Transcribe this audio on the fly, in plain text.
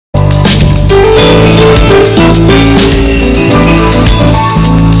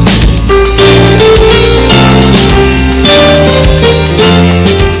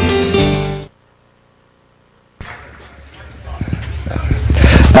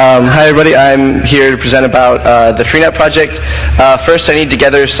Hi everybody, I'm here to present about the Freenet project. First I need to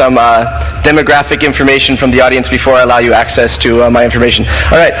gather some demographic information from the audience before I allow you access to my information.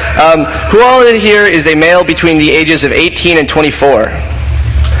 Alright, who all in here is a male between the ages of 18 and 24?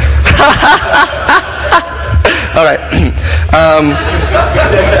 Alright.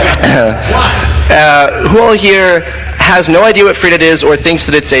 Who all here has no idea what Freenet is or thinks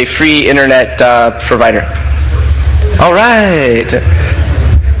that it's a free internet provider? Alright.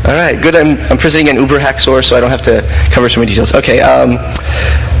 All right, good. I'm presenting an Uber hacksaw, so I don't have to cover so many details. Okay. All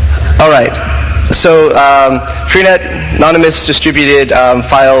right. So Freenet, anonymous distributed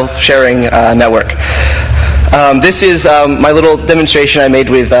file sharing network. This is my little demonstration I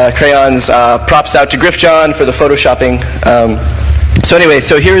made with crayons. Props out to Griff John for the photoshopping. So anyway,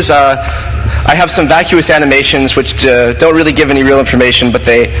 so here's I have some vacuous animations which don't really give any real information, but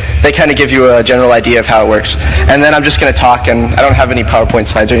they kind of give you a general idea of how it works. And then I'm just going to talk, and I don't have any PowerPoint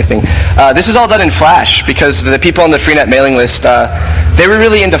slides or anything. This is all done in Flash, because the people on the Freenet mailing list, they were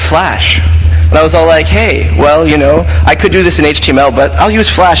really into Flash. And I was all like, hey, well, you know, I could do this in HTML, but I'll use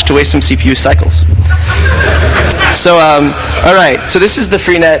Flash to waste some CPU cycles. So, all right, so this is the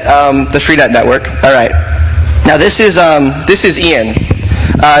Freenet network. All right. Now this is Ian.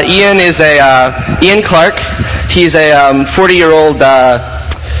 Ian is Ian Clark. He's a 40-year-old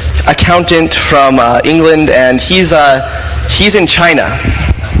accountant from England, and he's in China.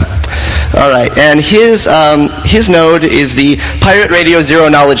 All right, and his node is the Pirate Radio Zero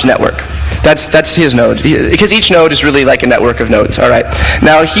Knowledge Network. That's his node, because each node is really like a network of nodes. All right.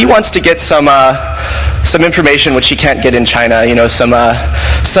 Now he wants to get some information which he can't get in China. You know, some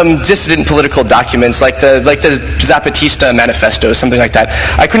dissident political documents, like the Zapatista manifestos, something like that.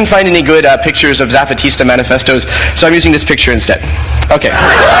 I couldn't find any good pictures of Zapatista manifestos, so I'm using this picture instead. Okay.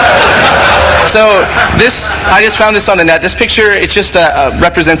 So I just found this on the net. This picture, it just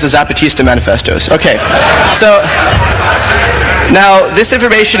represents the Zapatista manifestos. Okay. So now this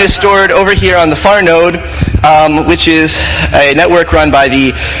information is stored over here on the far node, which is a network run by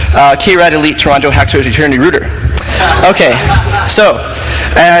the KRAD Elite Toronto Hacksaw Eternity router. Okay, so,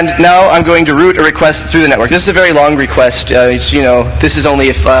 and now I'm going to route a request through the network. This is a very long request. You know, this is only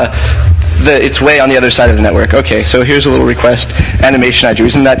if it's way on the other side of the network. Okay, so here's a little request animation I drew.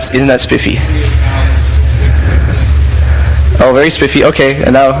 Isn't that spiffy? Oh, very spiffy. Okay,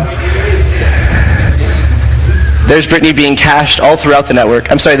 and now there's Brittany being cached all throughout the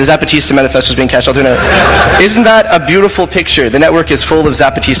network. I'm sorry, the Zapatista manifesto is being cached all through the network. Isn't that a beautiful picture? The network is full of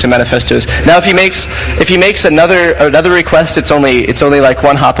Zapatista manifestos. Now, if he makes another request, it's only like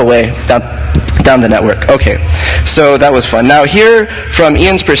one hop away down the network. Okay, so that was fun. Now here, from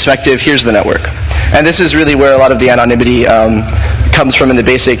Ian's perspective, here's the network, and this is really where a lot of the anonymity comes from in the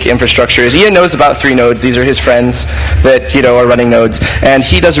basic infrastructure. Is Ian knows about 3 nodes. These are his friends that are running nodes, and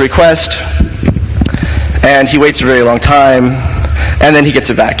he does a request. And he waits a very long time, and then he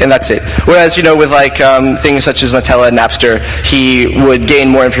gets it back, and that's it. Whereas, with like things such as Nutella and Napster, he would gain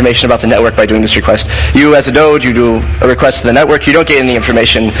more information about the network by doing this request. You, as a node, you do a request to the network, you don't get any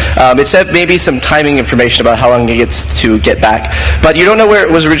information, except maybe some timing information about how long it gets to get back. But you don't know where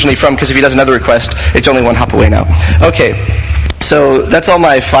it was originally from, because if he does another request, it's only one hop away now. Okay. So that's all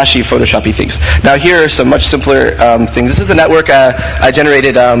my flashy Photoshoppy things. Now here are some much simpler things. This is a network I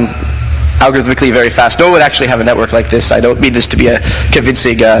generated algorithmically very fast. No one would actually have a network like this. I don't mean this to be a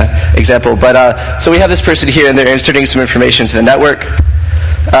convincing example, but so we have this person here, and they're inserting some information to the network,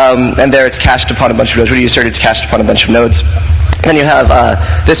 and there it's cached upon a bunch of nodes. When you insert, it's cached upon a bunch of nodes. Then you have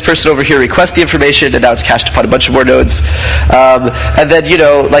this person over here request the information, and now it's cached upon a bunch of more nodes. And then,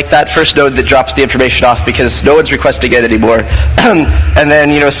 like that first node that drops the information off because no one's requesting it anymore. And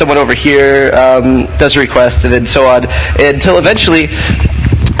then, someone over here does a request, and then so on, until eventually,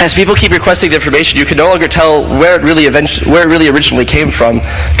 as people keep requesting the information, you can no longer tell where it really originally came from,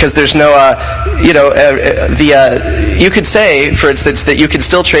 because there's no, you could say, for instance, that you can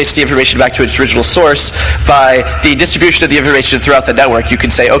still trace the information back to its original source by the distribution of the information throughout the network. You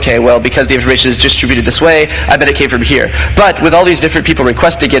could say, okay, well, because the information is distributed this way, I bet it came from here. But with all these different people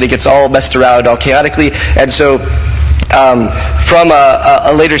requesting it, it gets all messed around, all chaotically, and so from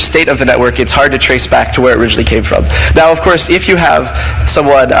a later state of the network, it's hard to trace back to where it originally came from. Now, of course, if you have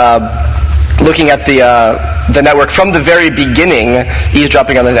someone looking at the network from the very beginning,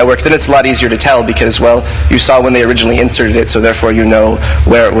 eavesdropping on the network, then it's a lot easier to tell because, well, you saw when they originally inserted it, so therefore you know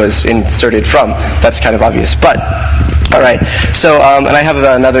where it was inserted from. That's kind of obvious. But All right, so, and I have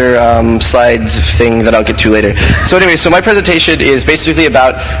another slide thing that I'll get to later. So anyway, so my presentation is basically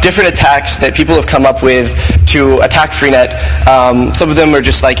about different attacks that people have come up with to attack Freenet. Some of them are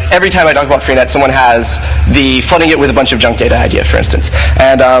just like, every time I talk about Freenet, someone has the flooding it with a bunch of junk data idea, for instance.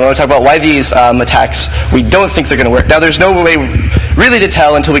 And I'm going to talk about why these attacks, we don't think they're going to work. Now, there's no way really to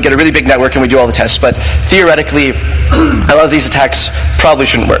tell until we get a really big network and we do all the tests, but theoretically, a lot of these attacks probably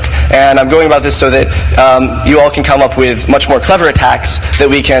shouldn't work. And I'm going about this so that you all can come up with much more clever attacks that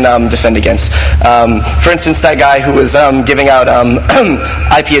we can defend against. For instance, that guy who was giving out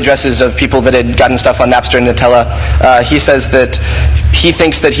IP addresses of people that had gotten stuff on Napster and Nutella, he says that he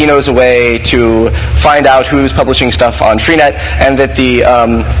thinks that he knows a way to find out who's publishing stuff on Freenet, and that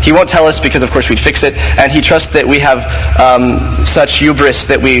he won't tell us because, of course, we'd fix it, and he trusts that we have such hubris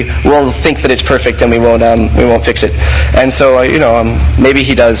that we will think that it's perfect and we won't fix it. And so, maybe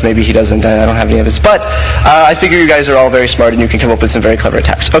he does, maybe he doesn't. I don't have any evidence, but I figure you guys are all very smart and you can come up with some very clever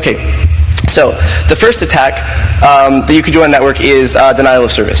attacks. Okay, so the first attack that you could do on a network is denial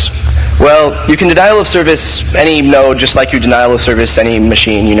of service. Well, you can denial of service any node just like you denial of service any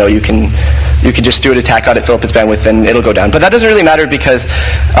machine. You can just do an attack on it, fill up its bandwidth, and it'll go down. But that doesn't really matter because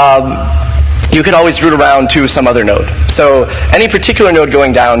you can always route around to some other node. So any particular node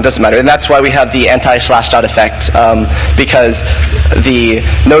going down doesn't matter, and that's why we have the anti-slashdot effect, because the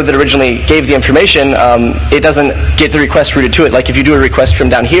node that originally gave the information, it doesn't get the request routed to it. Like if you do a request from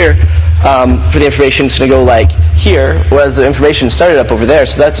down here, for the information, it's going to go like here, whereas the information started up over there,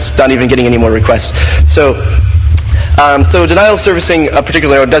 so that's not even getting any more requests. So denial of servicing a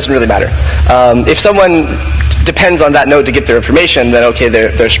particular node doesn't really matter. If someone depends on that node to get their information, then okay,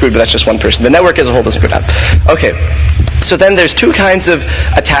 they're screwed, but that's just one person. The network as a whole doesn't go down. Okay, so then there's two kinds of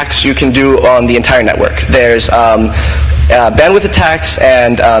attacks you can do on the entire network. There's bandwidth attacks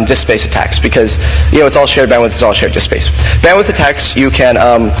and disk space attacks, because it's all shared bandwidth, it's all shared disk space. Bandwidth attacks, you can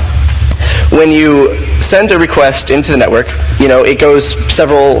when you send a request into the network, it goes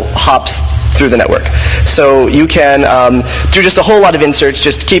several hops through the network. So you can do just a whole lot of inserts,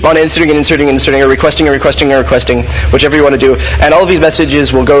 just keep on inserting and inserting and inserting, or requesting and requesting and requesting, whichever you want to do. And all of these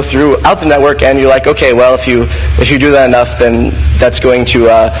messages will go throughout the network, and you're like, okay, well, if you do that enough, then that's going to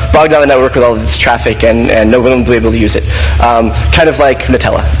bog down the network with all of its traffic, and no one will be able to use it. Kind of like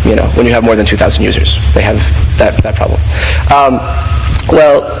Nutella, when you have more than 2,000 users. They have that problem.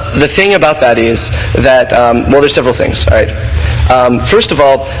 Well, the thing about that is that, there's several things, all right? First of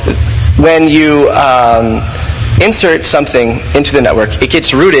all, when you insert something into the network, it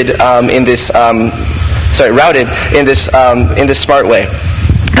gets routed in this smart way.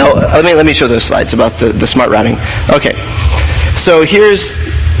 Now, let me show those slides about the smart routing. Okay, so I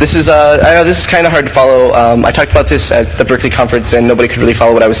know this is kind of hard to follow. I talked about this at the Berkeley conference, and nobody could really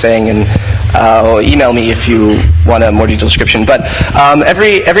follow what I was saying. And email me if you want a more detailed description. But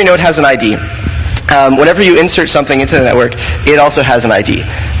every node has an ID. Whenever you insert something into the network, it also has an ID.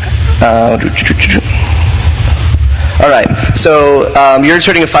 All right, so you're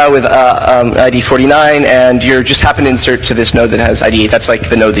inserting a file with ID 49, and you just happen to insert to this node that has ID 8. That's like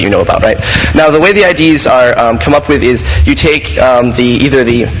the node that you know about, right? Now, the way the IDs are come up with is you take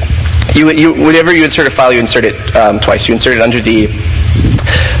whenever you insert a file, you insert it twice. You insert it under the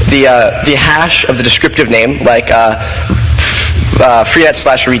hash of the descriptive name, like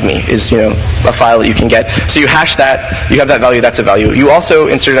Freenet/readme is a file that you can get. So you hash that, you have that value, that's a value. You also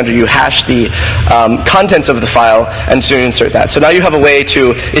insert it under, you hash the contents of the file, and so you insert that. So now you have a way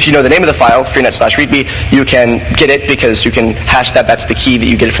to, if you know the name of the file, Freenet/readme, you can get it because you can hash that. That's the key that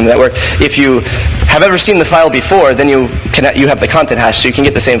you get it from the network. If you have ever seen the file before, then you have the content hash, so you can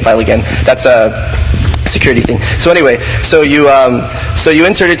get the same file again. That's a security thing. So anyway, so you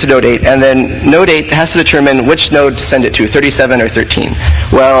insert it to node 8, and then node 8 has to determine which node to send it to, 37 or 13.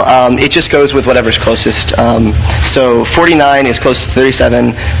 Well, it just goes with whatever's closest. So 49 is closest to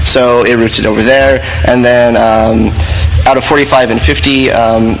 37, so it routes it over there, and then out of 45 and 50,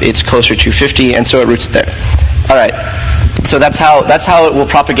 it's closer to 50, and so it routes it there. All right. So that's how it will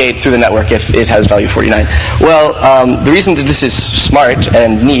propagate through the network if it has value 49. Well, the reason that this is smart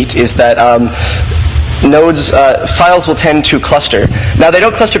and neat is that files will tend to cluster. Now, they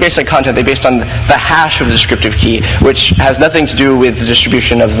don't cluster based on content; they're based on the hash of the descriptive key, which has nothing to do with the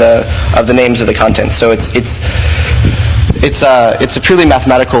distribution of the names of the content. So it's a purely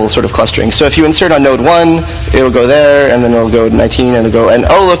mathematical sort of clustering. So if you insert on node 1, it'll go there, and then it'll go to 19, and it'll go, and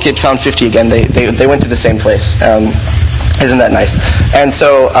oh look, it found 50 again. They went to the same place. Isn't that nice? And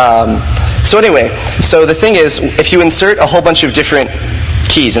so anyway, so the thing is, if you insert a whole bunch of different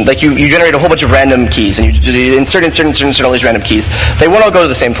keys, and like you generate a whole bunch of random keys, and you insert all these random keys. They won't all go to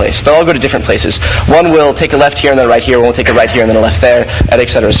the same place. They'll all go to different places. One will take a left here and then a right here. One will take a right here and then a left there, and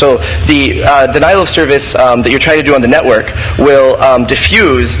etc. So the denial of service that you're trying to do on the network will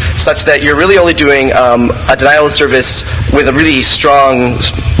diffuse such that you're really only doing a denial of service with a really strong,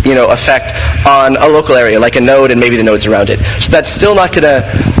 effect on a local area, like a node and maybe the nodes around it. So that's still not going to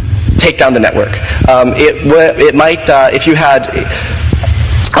take down the network. It might, if you had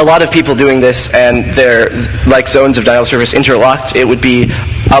a lot of people doing this and their zones of denial of service interlocked, it would be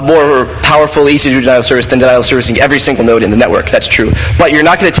a more powerful, easy to do denial of service than denial of servicing every single node in the network. That's true. But you're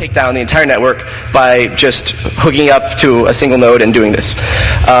not going to take down the entire network by just hooking up to a single node and doing this.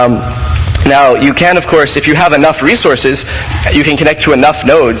 Now, you can, of course, if you have enough resources, you can connect to enough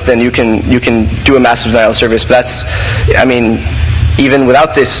nodes, then you can do a massive denial of service. But that's, even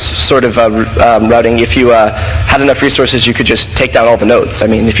without this sort of routing, if you had enough resources, you could just take down all the nodes.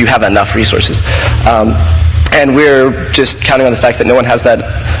 If you have enough resources. And we're just counting on the fact that no one has that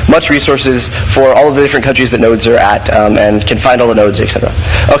much resources for all of the different countries that nodes are at and can find all the nodes, etc.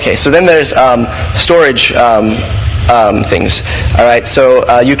 Okay, so then there's storage things. All right,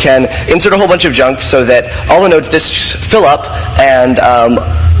 so you can insert a whole bunch of junk so that all the nodes disks fill up, and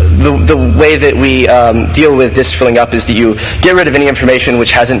the way that we deal with disk filling up is that you get rid of any information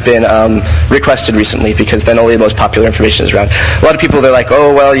which hasn't been requested recently, because then only the most popular information is around. A lot of people, they're like,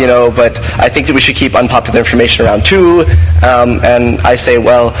 oh, well, but I think that we should keep unpopular information around too. And I say,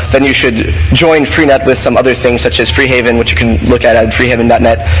 well, then you should join Freenet with some other things, such as Freehaven, which you can look at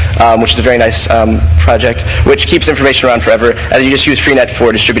freehaven.net, which is a very nice project, which keeps information around forever. And you just use Freenet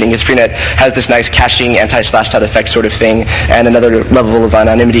for distributing, because Freenet has this nice caching, anti-slashdot effect sort of thing, and another level of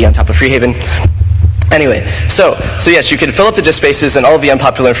anonymity on top of Freehaven. Anyway, so yes, you can fill up the disk spaces and all of the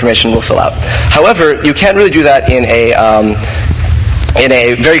unpopular information will fill out. However, you can't really do that in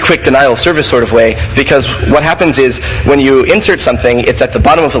a very quick denial of service sort of way, because what happens is when you insert something, it's at the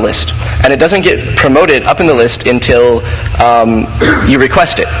bottom of a list, and it doesn't get promoted up in the list until you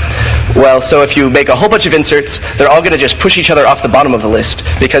request it. Well, so if you make a whole bunch of inserts, they're all going to just push each other off the bottom of the list,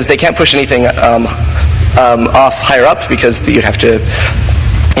 because they can't push anything off higher up, because you'd have to,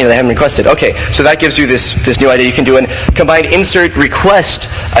 they haven't requested. Okay, so that gives you this new idea. You can do a combined insert request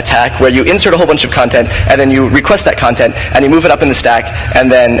attack, where you insert a whole bunch of content, and then you request that content, and you move it up in the stack,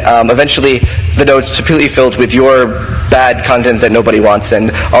 and then eventually the node's completely filled with your bad content that nobody wants,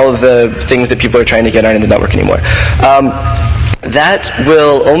 and all of the things that people are trying to get aren't in the network anymore. That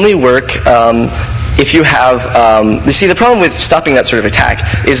will only work if you have, you see, the problem with stopping that sort of attack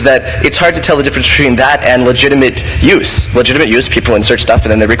is that it's hard to tell the difference between that and legitimate use. Legitimate use, people insert stuff and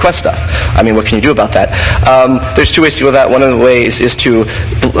then they request stuff. What can you do about that? There's two ways to go with that. One of the ways is to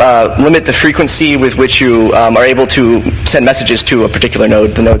limit the frequency with which you are able to send messages to a particular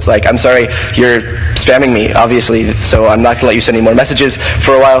node. The node's like, I'm sorry, you're spamming me, obviously, so I'm not going to let you send any more messages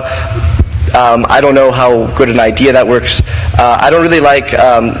for a while. I don't know how good an idea that works. I don't really like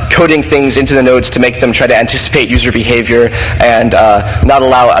coding things into the nodes to make them try to anticipate user behavior and not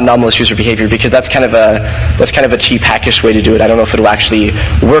allow anomalous user behavior, because that's kind of a cheap, hackish way to do it. I don't know if it'll actually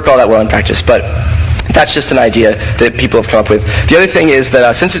work all that well in practice, but that's just an idea that people have come up with. The other thing is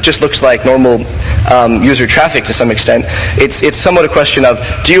that since it just looks like normal user traffic to some extent, it's somewhat a question of,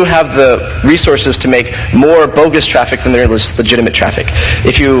 do you have the resources to make more bogus traffic than there is legitimate traffic?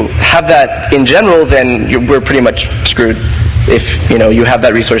 If you have that in general, then we're pretty much screwed. If you have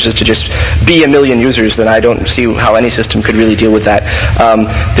that resources to just be a million users, then I don't see how any system could really deal with that.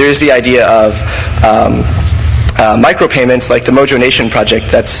 There is the idea of micropayments, like the Mojo Nation project.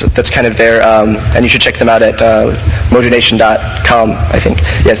 That's kind of there, and you should check them out at mojonation.com, I think.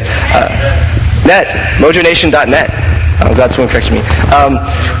 Yes, mojonation.net. I'm glad someone corrected me.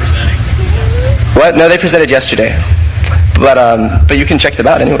 What? No, they presented yesterday, but you can check them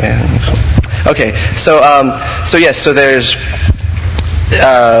out anyway. Okay, so yes, so there's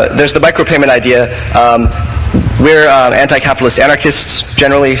the micropayment idea. We're anti-capitalist anarchists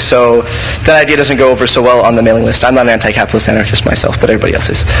generally, so that idea doesn't go over so well on the mailing list. I'm not an anti-capitalist anarchist myself, but everybody else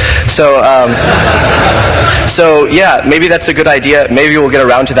is. So yeah, maybe that's a good idea. Maybe we'll get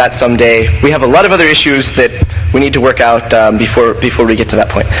around to that someday. We have a lot of other issues that we need to work out before we get to that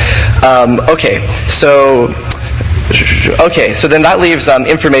point. Okay, so then that leaves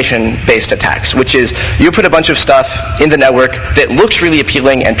information-based attacks, which is you put a bunch of stuff in the network that looks really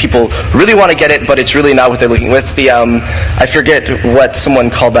appealing and people really want to get it, but it's really not what they're looking for. It's the, I forget what someone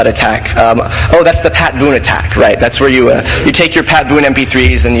called that attack. That's the Pat Boone attack, right? That's where you take your Pat Boone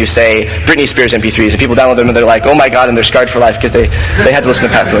MP3s and you say Britney Spears MP3s, and people download them and they're like, oh my god, and they're scarred for life because they had to listen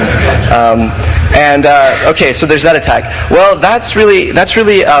to Pat Boone. And okay, so there's that attack. Well, that's really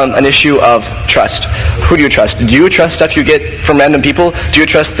an issue of trust. Who do you trust? Do you trust stuff you get from random people? Do you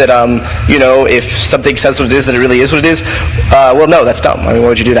trust that if something says what it is, that it really is what it is? Well, no, that's dumb. I mean, why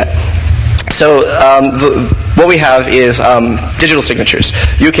would you do that? So what we have is digital signatures.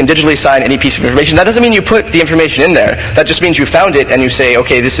 You can digitally sign any piece of information. That doesn't mean you put the information in there. That just means you found it and you say,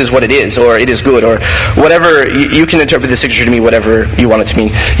 okay, this is what it is, or it is good, or whatever. You can interpret the signature to mean whatever you want it to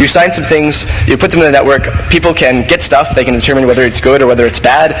mean. You sign some things, you put them in the network, people can get stuff, they can determine whether it's good or whether it's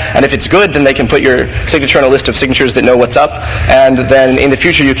bad, and if it's good, then they can put your signature on a list of signatures that know what's up, and then in the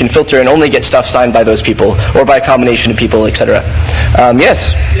future you can filter and only get stuff signed by those people, or by a combination of people, etc.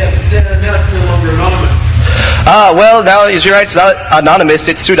 Yes? Yeah, but now it's no longer anonymous. Well, now you're right. It's not anonymous.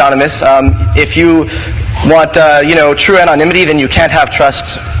 It's pseudonymous. If you want, true anonymity, then you can't have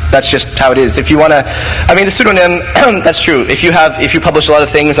trust. That's just how it is. If you want to, the pseudonym, that's true. If you publish a lot of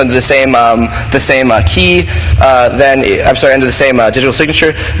things under the same key, under the same digital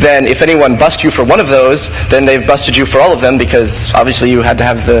signature, then if anyone busts you for one of those, then they've busted you for all of them, because obviously you had to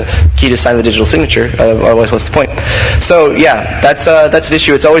have the key to sign the digital signature. Otherwise, what's the point? So yeah, that's an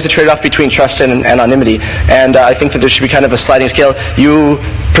issue. It's always a trade-off between trust and anonymity, and I think that there should be kind of a sliding scale. You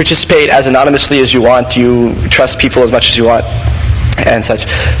participate as anonymously as you want. You trust people as much as you want, and such.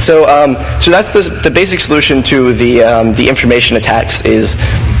 So that's the basic solution to the information attacks, is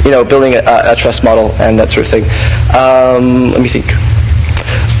building a trust model and that sort of thing. Let me think.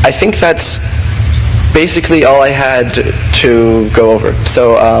 I think that's basically all I had to go over.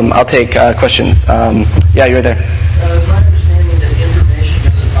 So I'll take questions. Yeah, you're there. It's my understanding that information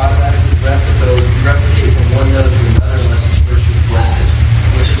doesn't automatically replicate from one node to another unless it's first requested,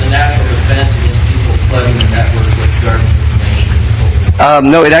 which is a natural defense against people flooding the network with garbage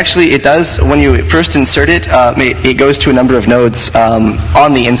information. No, it does. When you first insert it, it goes to a number of nodes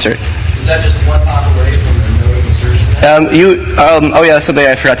on the insert. Is that just one hop away from the node of insertion? That's something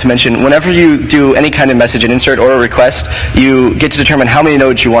I forgot to mention. Whenever you do any kind of message, an insert or a request, you get to determine how many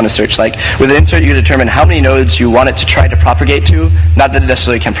nodes you want to search. Like with an insert, you get to determine how many nodes you want it to try to propagate to. Not that it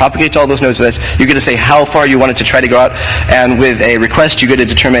necessarily can propagate to all those nodes, but you get to say how far you want it to try to go out. And with a request, you get to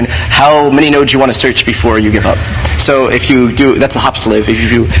determine how many nodes you want to search before you give up. So if you do, that's a hop sleeve.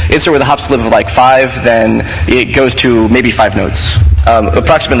 If you insert with a hop sleeve of like 5, then it goes to maybe 5 nodes.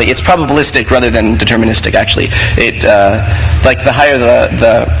 Approximately, it's probabilistic rather than deterministic. Actually, like the higher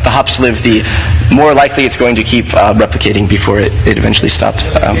the hop sleeve, the more likely it's going to keep replicating before it eventually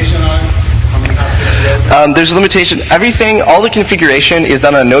stops. There's a limitation. All the configuration is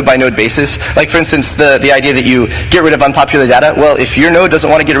done on a node-by-node basis. Like, for instance, the idea that you get rid of unpopular data. Well, if your node doesn't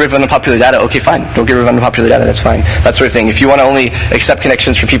want to get rid of unpopular data, okay, fine. Don't get rid of unpopular data. That's fine. That sort of thing. If you want to only accept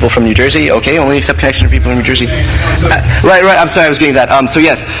connections from people from New Jersey, okay, only accept connections from people from New Jersey. Right. I'm sorry, I was getting that. So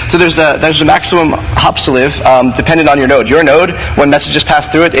yes. So there's a maximum hop sleeve dependent on your node. Your node, when messages pass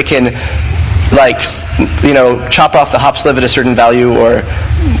through it, it can chop off the hop sleeve at a certain value or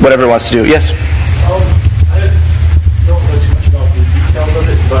whatever it wants to do. Yes. I don't know too much about the details of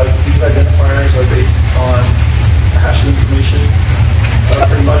it, but these identifiers are based on hash information,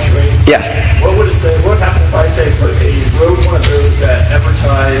 pretty much, right? Yeah. What would it say? What would happen if I say wrote one of those that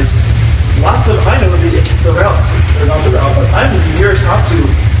advertised lots of? I know the route, or not the route, but I'm the nearest hop to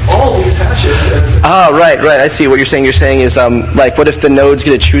all these hashes. Right. I see what you're saying. You're saying is what if the nodes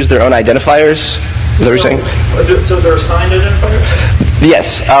get to choose their own identifiers? Is that what you're saying? So they're assigned identifiers?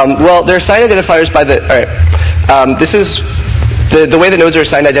 Yes. Well, they're assigned identifiers by the. All right. This is the way that nodes are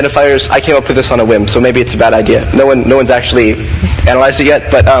assigned identifiers. I came up with this on a whim, so maybe it's a bad idea. No one's actually analyzed it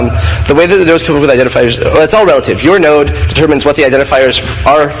yet. But the way that the nodes come up with identifiers, well, it's all relative. Your node determines what the identifiers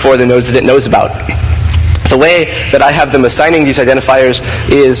are for the nodes that it knows about. The way that I have them assigning these identifiers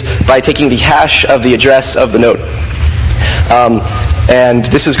is by taking the hash of the address of the node. And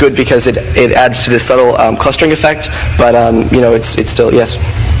this is good because it adds to this subtle clustering effect, but it's still, yes.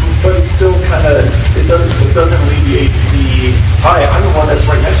 But it's still kind of, it doesn't alleviate the, hi, I'm the one that's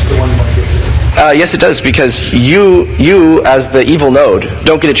right next to the one you want to get to. Yes, it does, because you as the evil node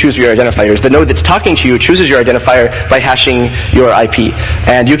don't get to choose your identifiers. The node that's talking to you chooses your identifier by hashing your IP,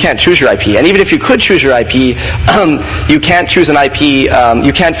 and you can't choose your IP. And even if you could choose your IP, you can't choose an IP.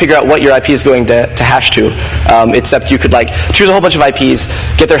 You can't figure out what your IP is going to hash to, except you could choose a whole bunch of IPs,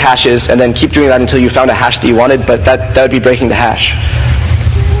 get their hashes, and then keep doing that until you found a hash that you wanted. But that would be breaking the hash.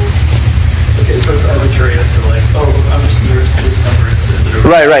 Okay, so it's arbitrary as to I'm just near this number.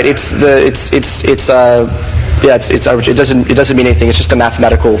 Right. It's arbitrary. It doesn't mean anything. It's just a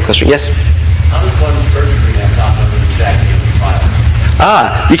mathematical clustering. Yes. How does one perfectly have not know exactly the file?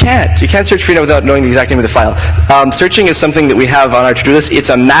 You can't. You can't search Freenet without knowing the exact name of the file. Searching is something that we have on our to-do list. It's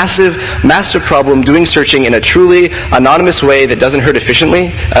a massive, massive problem doing searching in a truly anonymous way that doesn't hurt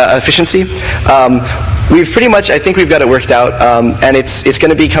efficiency. We've pretty much, I think we've got it worked out, and it's going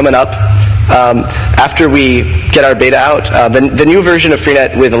to be coming up after we get our beta out. The new version of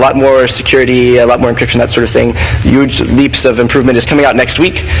Freenet with a lot more security, a lot more encryption, that sort of thing, huge leaps of improvement is coming out next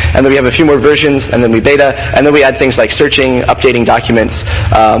week, and then we have a few more versions, and then we beta, and then we add things like searching, updating documents,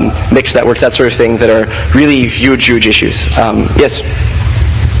 mixed networks, that sort of thing that are really huge, huge issues. Yes?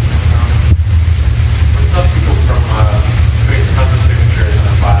 Some people from doing tons of signatures on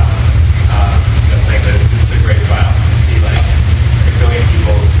a file, saying that this is a great file. You see like a billion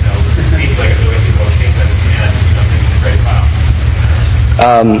people, it seems like a billion people have seen this, and think it's a great file.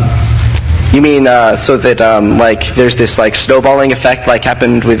 You mean so that like there's this like snowballing effect like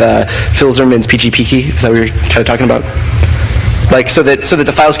happened with Phil Zimmerman's PGP? Is that what you're kind of talking about? Like so that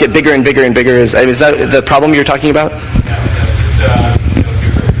the files get bigger and bigger and bigger. Is that the problem you're talking about? Yeah, just if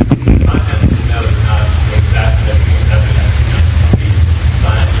your content is not exactly somebody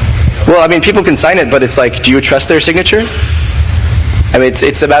sign. Well, I mean, people can sign it, but it's like, do you trust their signature? I mean,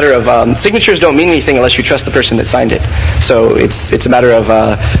 it's a matter of signatures don't mean anything unless you trust the person that signed it. So it's a matter of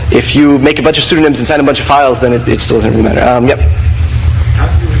if you make a bunch of pseudonyms and sign a bunch of files, then it still doesn't really matter. Yep. How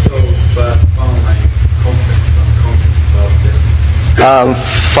do you resolve file name conflict from content as well?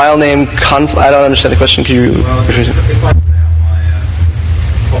 File name conflict. I don't understand the question. Could you? Well, if I put out my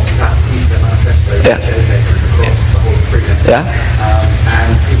Fox Easter manifesto, Yeah. dedicated across the whole of Freenet, Yeah.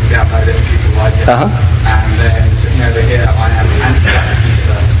 and people download it and people like it, and then sitting over here, I am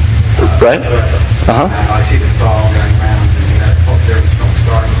anti-Easter, Right. and I see this file going around, and popular and not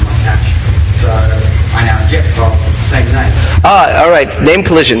starting from my cache, so I now get files with the same name. All right. Name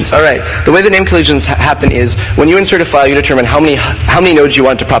collisions. All right. The way the name collisions happen is when you insert a file, you determine how many nodes you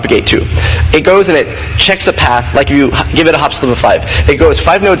want to propagate to. It goes and it checks a path, like if you give it a hop slip of 5. It goes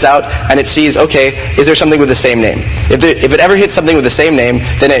 5 nodes out and it sees, okay, is there something with the same name? If it ever hits something with the same name,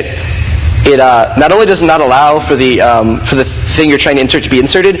 then it not only does not allow for the thing you're trying to insert to be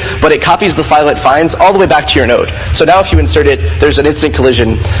inserted, but it copies the file it finds all the way back to your node. So now if you insert it, there's an instant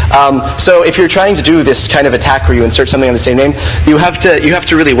collision. So if you're trying to do this kind of attack where you insert something on the same name, you have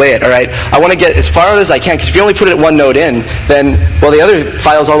to really weigh it. All right, I want to get as far as I can, because if you only put it one node in, then the other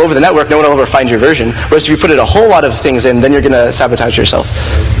files all over the network, no one will ever find your version. Whereas if you put it a whole lot of things in, then you're going to sabotage yourself.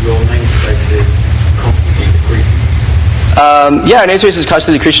 Your namespace is constantly decreasing. Yeah, namespace is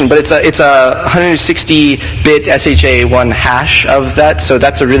constantly decreasing, but it's a 160-bit SHA-1 hash of that, so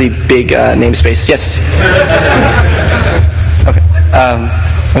that's a really big namespace. Yes. Okay.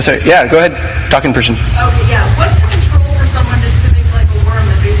 I'm sorry. Yeah, go ahead. Talk in person. Okay. Yeah. What's the control for someone just to make like a worm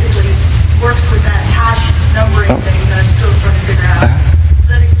that basically works with that hash numbering thing that I'm still trying to figure out?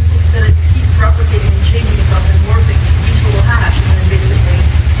 So that it keeps replicating and changing itself and morphing each little hash, and then basically.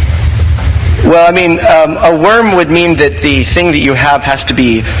 Well, I mean, a worm would mean that the thing that you have has to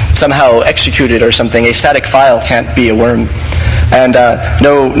be somehow executed or something. A static file can't be a worm, and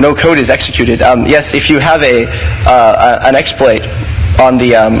no code is executed. Yes, if you have an exploit on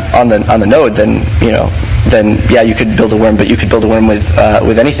the node, then yeah, you could build a worm, but you could build a worm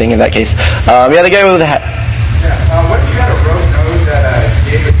with anything in that case. Yeah, the guy with the hat. Yeah. What if you had a rogue node that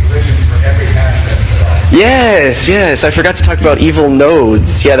gave a collision for every hash that it saw? Yes. I forgot to talk about evil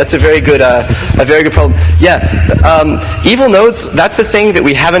nodes. Yeah, that's a very good problem. Yeah, evil nodes. That's the thing that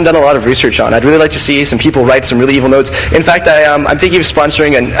we haven't done a lot of research on. I'd really like to see some people write some really evil nodes. In fact, I'm thinking of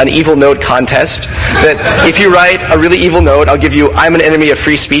sponsoring an evil node contest. That if you write a really evil node, I'll give you "I'm an enemy of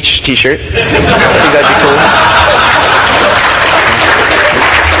free speech" T-shirt. I think that'd be cool.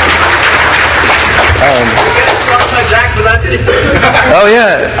 Oh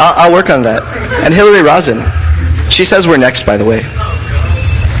yeah, I'll work on that. And Hillary Rosen, she says we're next, by the way.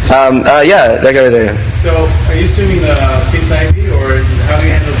 Yeah, that guy right there. So, are you assuming the fixed IP, or how do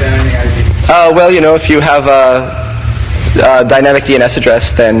you handle dynamic IP? Well, if you have a dynamic DNS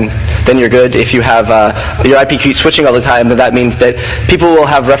address, then you're good. If you have your IP keeps switching all the time, then that means that people will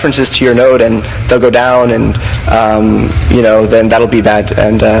have references to your node and they'll go down, and then that'll be bad.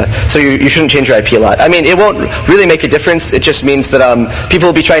 And so you shouldn't change your IP a lot. I mean, it won't really make a difference. It just means that people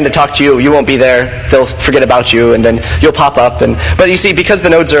will be trying to talk to you. You won't be there. They'll forget about you, and then you'll pop up. But you see, because the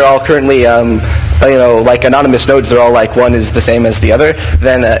nodes are all currently like anonymous nodes, they're all like one is the same as the other,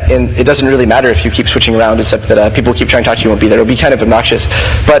 then it doesn't really matter if you keep switching around, except that people keep trying to talk to you, won't be there. It'll be kind of obnoxious.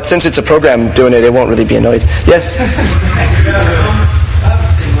 But since it's a program doing it, it won't really be annoyed. Yes? I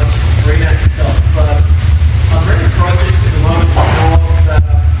haven't seen much Freenet stuff, but on many projects at the moment, there's a lot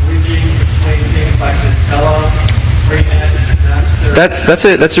of bridging between things like Nutella, Freenet, and Napster.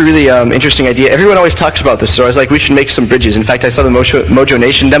 That's a really interesting idea. Everyone always talks about this, so I was like, we should make some bridges. In fact, I saw the Mojo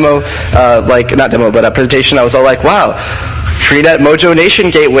Nation demo, not demo, but a presentation. I was all like, wow, Freenet Mojo Nation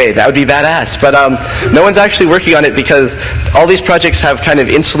gateway, that would be badass. But no one's actually working on it because all these projects have kind of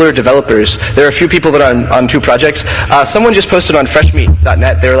insular developers. There are a few people that are on 2 projects. Someone just posted on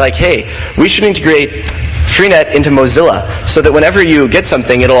freshmeat.net, they were like, hey, we should integrate Freenet into Mozilla so that whenever you get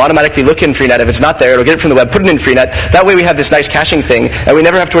something, it'll automatically look in Freenet. If it's not there, it'll get it from the web, put it in Freenet. That way we have this nice caching thing, and we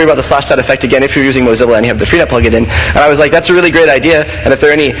never have to worry about the /dot effect again if you're using Mozilla and you have the Freenet plugin in. And I was like, that's a really great idea, and if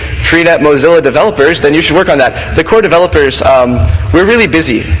there are any Freenet Mozilla developers, then you should work on that. The core developers, we're really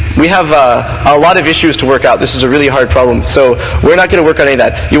busy. We have a lot of issues to work out. This is a really hard problem, so we're not going to work on any of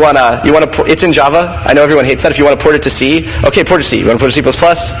that. It's in Java. I know everyone hates that. If you want to port it to C, okay, port it to C. You want to port it to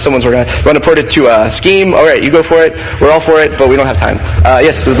C++, someone's working on it. You want to port it to Scheme, all right, you go for it. We're all for it, but we don't have time.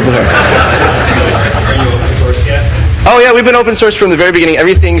 Yes, with the blue hair. Are you open source yet? Oh yeah, we've been open source from the very beginning.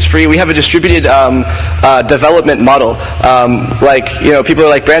 Everything's free. We have a distributed development model. People are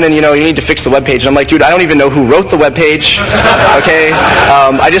like, Brandon, you need to fix the web page. And I'm like, dude, I don't even know who wrote the web page. Okay,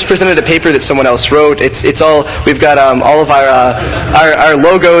 I just presented a paper that someone else wrote. It's all, we've got all of our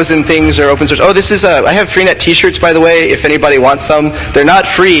logos and things are open source. Oh, I have Freenet T-shirts, by the way. If anybody wants some, they're not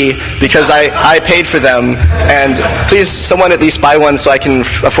free because I paid for them. And please, someone at least buy one so I can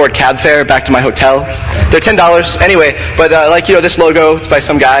afford cab fare back to my hotel. They're $10 anyway. But this logo, it's by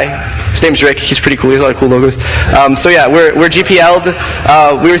some guy. His name's Rick. He's pretty cool. He has a lot of cool logos. So yeah, we're GPL'd.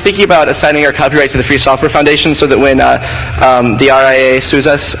 We were thinking about assigning our copyright to the Free Software Foundation so that when the RIA sues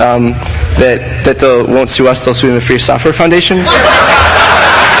us, that they won't sue us. They'll sue the Free Software Foundation.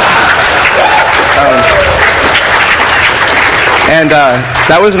 And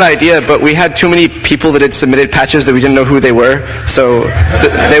that was an idea, but we had too many people that had submitted patches that we didn't know who they were, so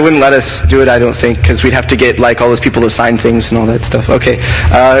they wouldn't let us do it, I don't think, because we'd have to get all those people to sign things and all that stuff. Okay,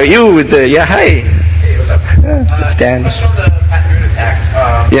 you with the, hi. Hey, what's up? It's Dan. Question on the patent root attack.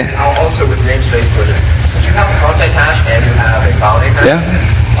 Yeah. Also with namespace project, since you have a content hash and you have a file name hash,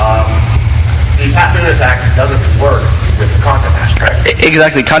 the patent root attack doesn't work with the content hash, correct?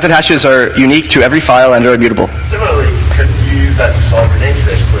 Exactly. Content hashes are unique to every file and are immutable. Similarly, couldn't you use that to solve your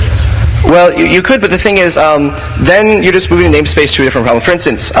namespace collisions? Well, you could, but the thing is, then you're just moving the namespace to a different problem. For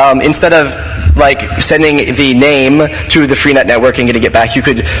instance, instead of sending the name to the Freenet network and getting it back, you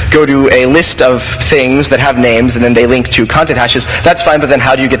could go to a list of things that have names and then they link to content hashes. That's fine, but then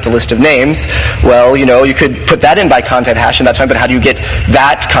how do you get the list of names? Well, you could put that in by content hash, and that's fine, but how do you get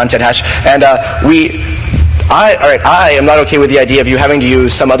that content hash? And I am not okay with the idea of you having to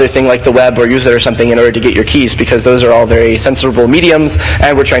use some other thing like the web or use it or something in order to get your keys, because those are all very censorable mediums,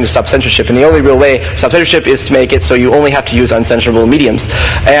 and we're trying to stop censorship. And the only real way to stop censorship is to make it so you only have to use uncensorable mediums.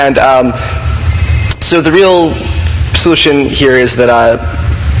 And so the real solution here is that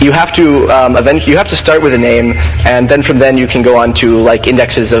you have to start with a name, and then from then you can go on to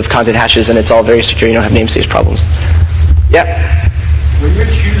indexes of content hashes, and it's all very secure. You don't have namespace problems. Yeah. When you're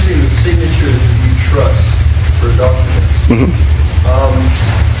choosing the signatures that you trust for documents,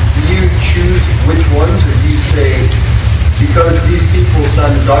 do you choose which ones, or do you say, because these people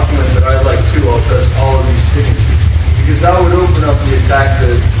signed a document that I like too, I'll trust all of these signatures? Because that would open up the attack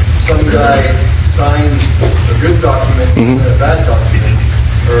that some guy signs a good document and a bad document,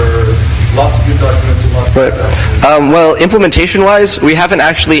 or lots of good documents and lots of bad documents. Well, implementation-wise, we haven't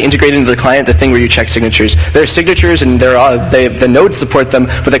actually integrated into the client the thing where you check signatures. There are signatures, and the nodes support them,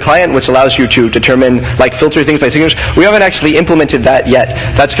 but the client, which allows you to determine, filter things by signatures, we haven't actually implemented that yet.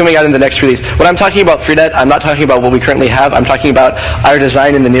 That's coming out in the next release. When I'm talking about Freenet, I'm not talking about what we currently have. I'm talking about our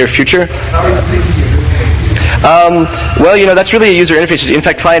design in the near future. Well, that's really a user interface issue. In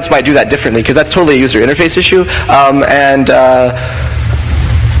fact, clients might do that differently, because that's totally a user interface issue.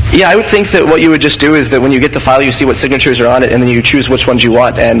 Yeah, I would think that what you would just do is that when you get the file, you see what signatures are on it, and then you choose which ones you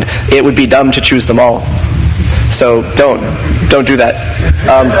want, and it would be dumb to choose them all. So don't do that.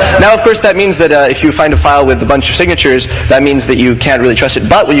 Now, of course, that means that if you find a file with a bunch of signatures, that means that you can't really trust it.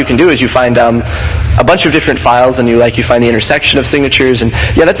 But what you can do is you find a bunch of different files, and you find the intersection of signatures, and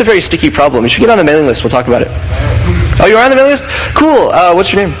yeah, that's a very sticky problem. You should get on the mailing list. We'll talk about it. Oh, you are on the mailing list? Cool.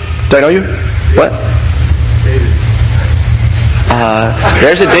 What's your name? Do I know you? What?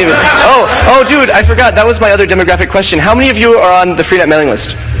 There's a David. Oh, dude, I forgot. That was my other demographic question. How many of you are on the Freenet mailing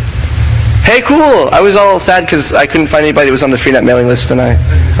list? Hey, cool. I was all sad because I couldn't find anybody that was on the Freenet mailing list, and I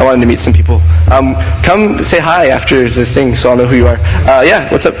wanted to meet some people. Come say hi after the thing so I'll know who you are. Yeah,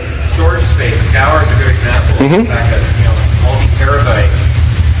 what's up? Storage space. Scour is a good example of the fact that, multi-terabyte,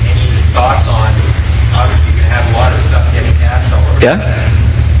 any thoughts on, obviously you can have a lot of stuff getting cached all over. Yeah.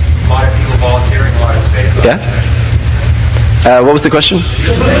 A lot of people volunteering a lot of space. Yeah. What was the question?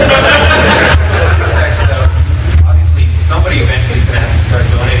 Obviously, somebody eventually is going to have to start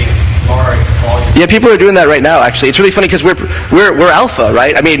donating more volume. Yeah, people are doing that right now. Actually, it's really funny because we're alpha,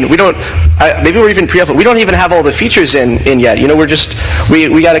 right? I mean, we don't. Maybe we're even pre-alpha. We don't even have all the features in yet. You know, we're just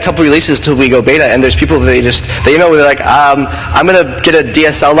we got a couple releases till we go beta, and there's people that they email where they're like, I'm gonna get a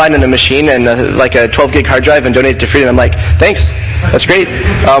DSL line and a machine and like a 12 gig hard drive and donate it to Freenet. I'm like, thanks, that's great.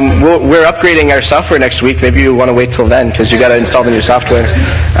 We're upgrading our software next week. Maybe you want to wait till then because you got to install the new software.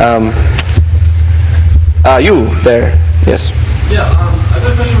 You there? Yes. Yeah, I've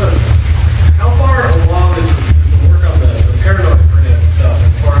got a question about how far along is the work on the paranoid Freenet stuff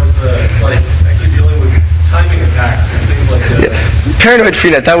as far as actually dealing with timing attacks and things like that? Yeah. Paranoid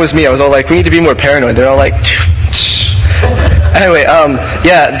Freenet, that was me. I was all like, we need to be more paranoid. They're all like, anyway,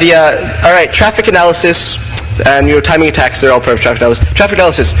 yeah, all right, traffic analysis and timing attacks, they're all part of traffic analysis. Traffic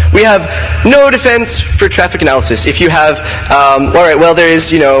analysis, we have no defense for traffic analysis. If you have, all right, well, there is,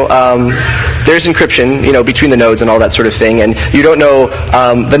 there's encryption, between the nodes and all that sort of thing, and you don't know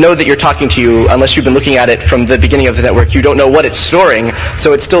the node that you're talking to unless you've been looking at it from the beginning of the network. You don't know what it's storing,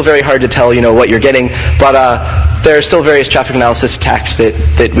 so it's still very hard to tell, what you're getting. But there are still various traffic analysis attacks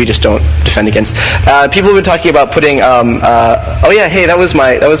that we just don't defend against. People have been talking about putting. Oh yeah, hey, that was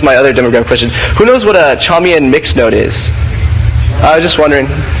my other demographic question. Who knows what a Chaumian mix node is? I was just wondering.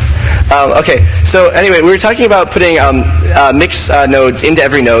 Okay, so anyway, we were talking about putting mix nodes into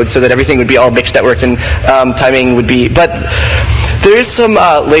every node so that everything would be all mixed networked and timing would be, but there is some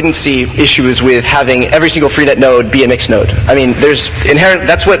latency issues with having every single Freenet node be a mixed node. I mean, there's inherent,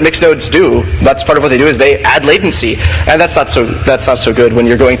 that's what mixed nodes do. That's part of what they do is they add latency, and that's not so good when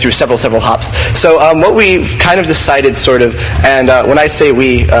you're going through several hops. So what we kind of decided sort of, and when I say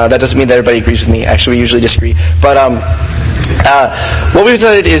we, that doesn't mean that everybody agrees with me. Actually, we usually disagree. But what we've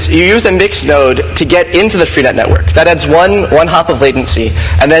decided is you use a mixed node to get into the Freenet network. That adds one hop of latency,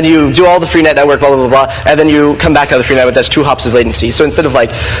 and then you do all the Freenet network, blah, blah, blah, blah, and then you come back out of the Freenet network, that's 2 hops of latency. So instead of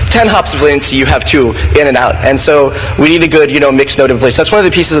like 10 hops of latency, you have 2 in and out. And so we need a good, mixed node in place. That's one of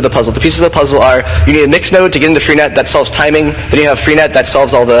the pieces of the puzzle. The pieces of the puzzle are, you need a mixed node to get into Freenet that solves timing, then you have Freenet that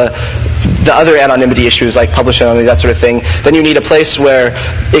solves all the other anonymity issues like publish anonymity, that sort of thing. Then you need a place where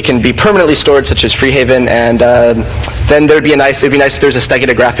it can be permanently stored, such as Freehaven, and then it'd be nice if there's a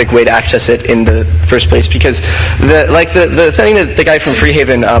steganographic way to access it in the first place, because the thing that the guy from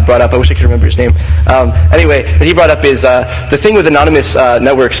Freehaven brought up, I wish I could remember his name. Anyway, that he brought up is the thing with anonymous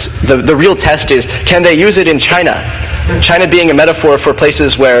networks, the real test is, can they use it in China? China being a metaphor for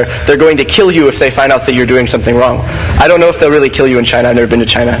places where they're going to kill you if they find out that you're doing something wrong. I don't know if they'll really kill you in China. I've never been to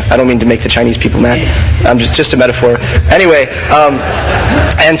China. I don't mean to make the Chinese people mad. Just a metaphor. Anyway,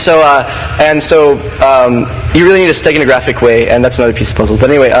 and so you really need a steganographic way, and that's another piece of the puzzle. But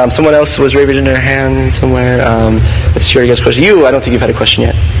anyway, someone else was raising their hand somewhere. Let's hear you guys' question. You, I don't think you've had a question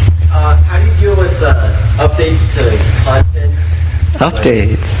yet. How do you deal with updates to content?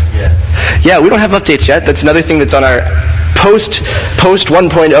 Updates. Yeah, we don't have updates yet. That's another thing that's on our post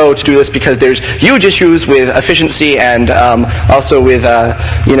 1.0 to-do list, because there's huge issues with efficiency and also with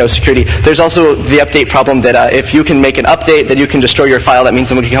security. There's also the update problem that if you can make an update that you can destroy your file, that means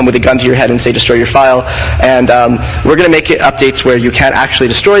someone can come with a gun to your head and say destroy your file. And we're going to make it updates where you can't actually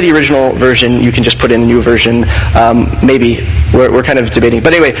destroy the original version. You can just put in a new version. Maybe we're kind of debating.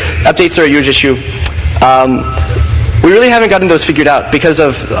 But anyway, updates are a huge issue. We really haven't gotten those figured out because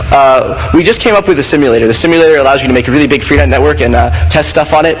of, we just came up with a simulator. The simulator allows you to make a really big Freenet network and test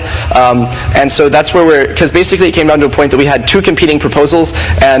stuff on it. And so that's where because basically it came down to a point that we had 2 competing proposals,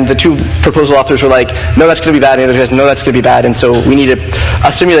 and the 2 proposal authors were like, no, that's going to be bad, and the other guys, no, that's going to be bad, and so we need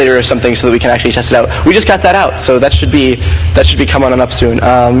a simulator or something so that we can actually test it out. We just got that out, so that should be coming on up soon.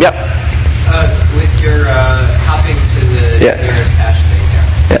 Yep. With your hopping to the nearest cache thing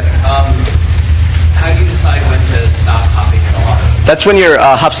there. How do you decide when to stop hopping at a lot? That's when your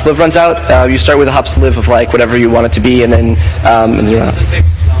hops live runs out. You start with a hops live of like whatever you want it to be, and then It's a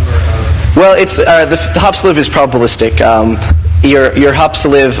fixed number of... Well, it's the hops live is probabilistic. Your hops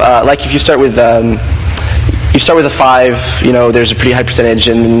live like if you start with a 5, there's a pretty high percentage,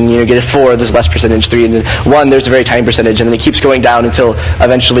 and then you get a 4, there's less percentage, 3, and then 1, there's a very tiny percentage, and then it keeps going down until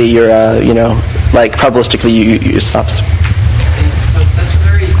eventually you're like probabilistically it stops. So that's a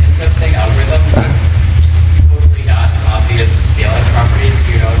very interesting algorithm. Scaling properties?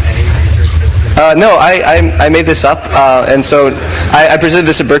 Do you know any research that's no, I made this up, and so I presented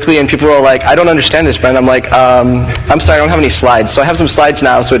this at Berkeley, and people were all like, I don't understand this, Brent. I'm like, I'm sorry, I don't have any slides. So I have some slides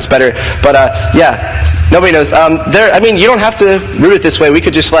now, so it's better. But yeah, nobody knows. I mean, you don't have to root it this way. We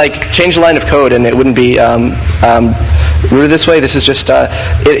could just like change the line of code, and it wouldn't be routed this way. This is just,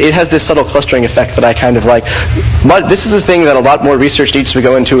 it has this subtle clustering effect that I kind of like. This is a thing that a lot more research needs to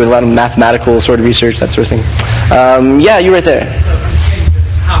go into, with a lot of mathematical sort of research, that sort of thing. Yeah, you right there. So I'm just saying, just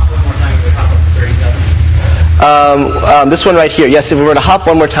hop one more time, it would hop up to 37. This one right here. Yes, if we were to hop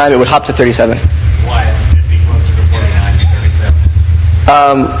one more time, it would hop to 37. Why isn't it be closer to 49 than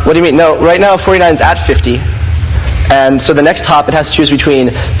 37? What do you mean? No, right now 49 is at 50. And so the next hop, it has to choose between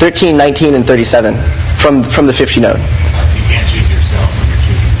 13, 19, and 37 from the 50 node. So you can't choose yourself when you're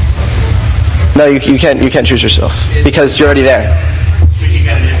choosing the closest node. No, you can't choose yourself because you're already there. You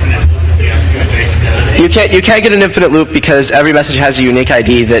got an infinite loop if you have two adjacent nodes. You can't get an infinite loop because every message has a unique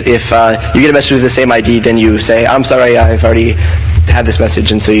ID that if you get a message with the same ID, then you say, I'm sorry, I've already had this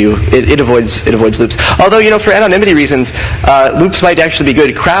message, and so it avoids loops. Although, for anonymity reasons, loops might actually be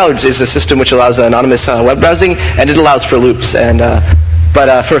good. Crowds is a system which allows anonymous web browsing, and it allows for loops. And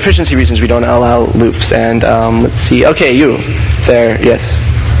but for efficiency reasons, we don't allow loops. And let's see. Okay, you there? Yes.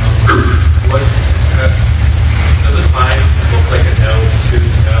 What does it find look like a node to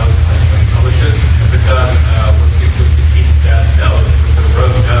node when it publishes? If it does, what's to keep that node, if it's a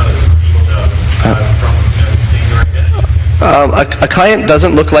rogue node, an evil node, from seeing your identity? A client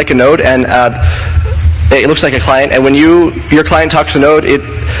doesn't look like a node, and it looks like a client. And when your client talks to a node, it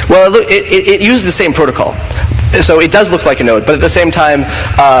uses the same protocol, so it does look like a node. But at the same time,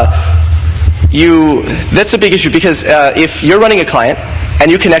 that's a big issue because if you're running a client and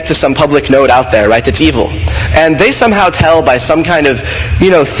you connect to some public node out there, right, that's evil, and they somehow tell by some kind of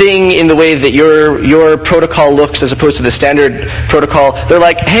thing in the way that your protocol looks as opposed to the standard protocol, they're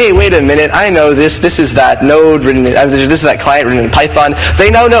like, hey, wait a minute, I know this is that node written, this is that client written in Python.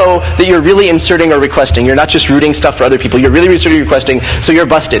 They now know that you're really inserting or requesting. You're not just routing stuff for other people. You're really inserting or requesting, so you're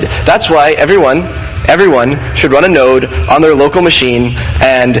busted. That's why everyone should run a node on their local machine,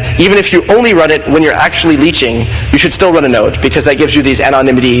 and even if you only run it when you're actually leeching, you should still run a node, because that gives you these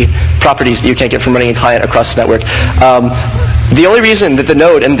anonymity properties that you can't get from running a client across the network. The only reason that the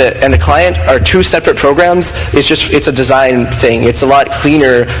node and the client are two separate programs is it's a design thing. It's a lot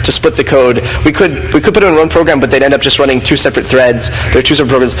cleaner to split the code. We could put it in one program, but they'd end up just running two separate threads. They're two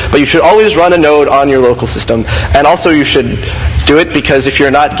separate programs. But you should always run a node on your local system. And also you should do it because if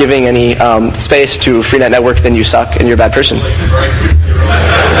you're not giving any space to Freenet network, then you suck and you're a bad person.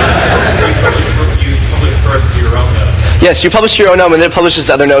 Yes, you publish your own node, and then it publishes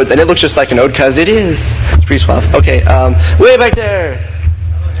to other nodes, and it looks just like a node because it is. It's pretty suave. Okay, way back there.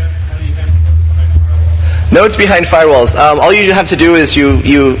 Nodes behind firewalls. All you have to do is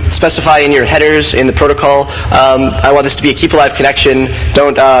you specify in your headers in the protocol, I want this to be a keep alive connection.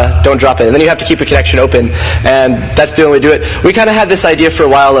 Don't drop it. And then you have to keep a connection open, and that's the only way to do it. We kind of had this idea for a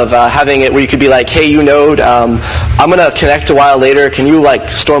while of having it where you could be like, hey, you node, I'm gonna connect a while later. Can you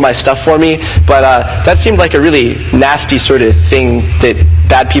store my stuff for me? But that seemed like a really nasty sort of thing that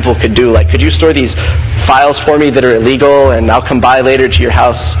bad people could do. Like, could you store these files for me that are illegal, and I'll come by later to your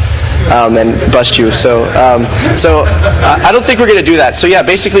house and bust you? So I don't think we're going to do that. So yeah,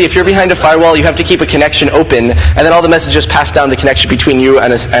 basically, if you're behind a firewall, you have to keep a connection open, and then all the messages pass down the connection between you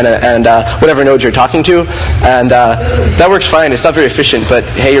and whatever node you're talking to, and that works fine. It's not very efficient, but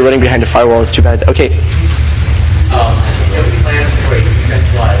hey, you're running behind a firewall. It's too bad. Okay. Plan for a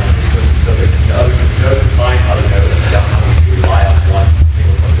decentralized system so that the other nodes can find other nodes and don't have to rely on one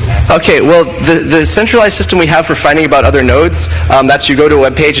single person. Okay, well, the centralized system we have for finding about other nodes, that's you go to a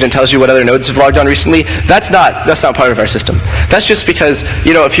web page and it tells you what other nodes have logged on recently. That's not part of our system. That's just because,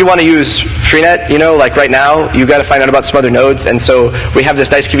 if you want to use Freenet, like right now, you got to find out about some other nodes, and so we have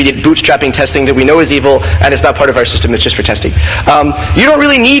this nice convenient bootstrapping testing that we know is evil, and it's not part of our system. It's just for testing. You don't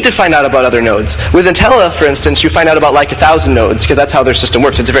really need to find out about other nodes. With Intella, for instance, you find out about 1,000 nodes because that's how their system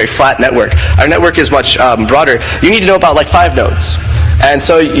works. It's a very flat network. Our network is much broader. You need to know about 5 nodes. And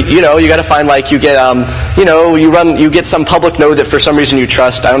so, you got to find you get, you get some public node that for some reason you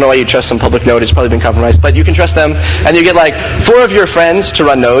trust. I don't know why you trust some public node. It's probably been compromised, but you can trust them. And you get 4 of your friends to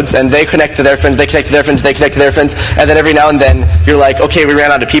run nodes, and they connect to their friends, they connect to their friends, they connect to their friends, and then every now and then you're like, okay, we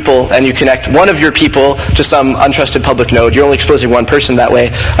ran out of people, and you connect one of your people to some untrusted public node. You're only exposing one person that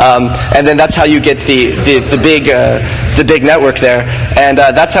way, and then that's how you get the big network there, and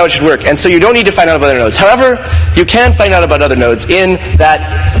that's how it should work. And so you don't need to find out about other nodes. However, you can find out about other nodes in that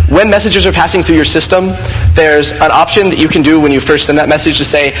when messages are passing through your system, there's an option that you can do when you first send that message to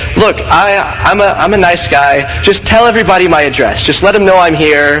say, look, I'm a nice guy. Just tell everybody my address. Just let them know I'm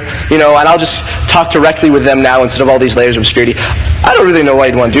here, and I'll just talk directly with them now instead of all these layers of obscurity. I don't really know why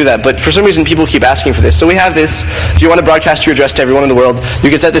you'd want to do that, but for some reason people keep asking for this. So we have this. If you want to broadcast your address to everyone in the world, you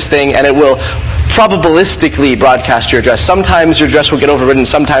can set this thing, and it will probabilistically broadcast your address. Sometimes your address will get overridden,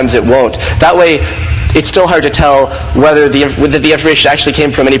 sometimes it won't. That way, it's still hard to tell whether the information actually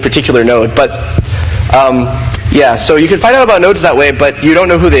came from any particular node. But yeah, so you can find out about nodes that way, but you don't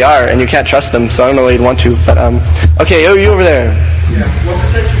know who they are, and you can't trust them, so I don't know why you'd want to. But okay, you over there. Yeah, what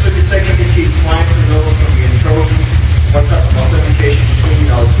protections are you taking to keep clients and nodes from being Trojan? What type of authentication between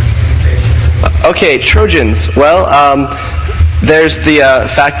nodes for communication? Okay, Trojans. Well, there's the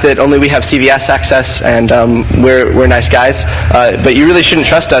fact that only we have CVS access, and we're nice guys. But you really shouldn't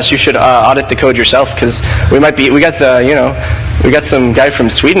trust us. You should audit the code yourself, because we got some guy from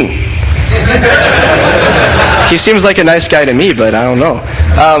Sweden. He seems like a nice guy to me, but I don't know.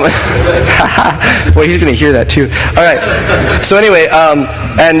 Well, he's going to hear that too. All right. So anyway,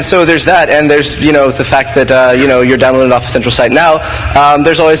 and so there's that, and there's the fact that you're downloading off a central site. Now,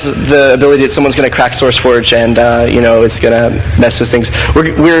 there's always the ability that someone's going to crack SourceForge, and it's going to mess with things.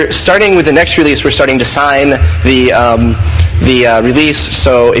 We're starting with the next release. We're starting to sign the release.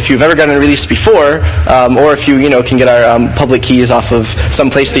 So if you've ever gotten a release before, or if you can get our public keys off of some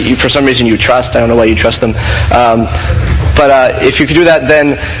place that you, for some reason, you trust. I don't know why you trust them. But if you could do that,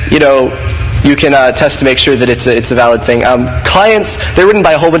 then you can test to make sure that it's a valid thing. Clients, they're written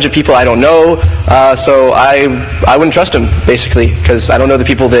by a whole bunch of people I don't know, so I wouldn't trust them, basically, because I don't know the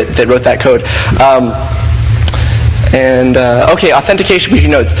people that wrote that code. Okay, authentication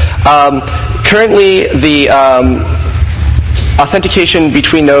between nodes. Currently, the authentication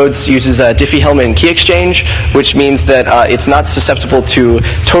between nodes uses a Diffie-Hellman key exchange, which means that it's not susceptible to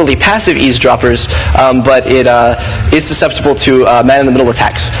totally passive eavesdroppers, but it is susceptible to man-in-the-middle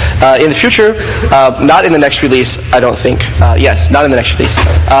attacks. In the future, not in the next release, I don't think. Yes, not in the next release.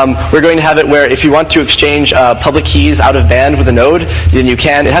 We're going to have it where if you want to exchange public keys out of band with a node, then you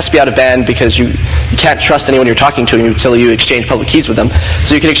can. It has to be out of band because you can't trust anyone you're talking to until you exchange public keys with them.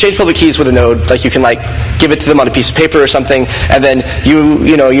 So you can exchange public keys with a node, like you can give it to them on a piece of paper or something, and then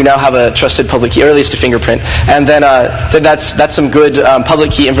you now have a trusted public key, or at least a fingerprint. And then that's some good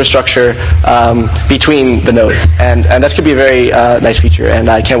public key infrastructure between the nodes, and that's going to be a very nice feature, and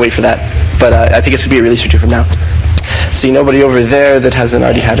I can't wait for that. But I think it's going to be a release feature from now. See, nobody over there that hasn't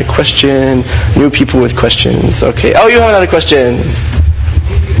already had a question. New people with questions. Okay. Oh, you haven't had a question.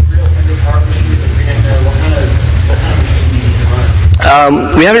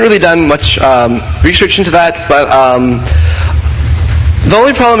 We haven't really done much research into that, but the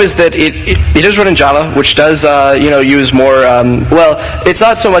only problem is that it does run in Java, which does use more. Well, it's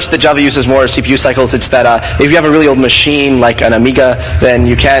not so much that Java uses more CPU cycles. It's that if you have a really old machine like an Amiga, then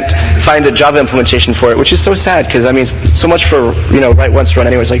you can't find a Java implementation for it, which is so sad because I mean so much for write once, run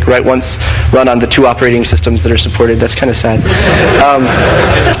anywhere. It's like write once, run on the 2 operating systems that are supported. That's kind of sad.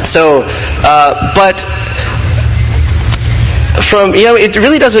 But. It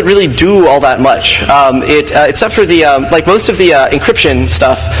really doesn't really do all that much. Except for the most of the encryption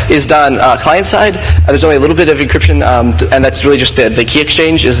stuff is done client side. There's only a little bit of encryption, and that's really just the key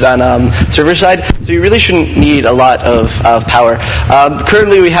exchange is done server side. So you really shouldn't need a lot of power.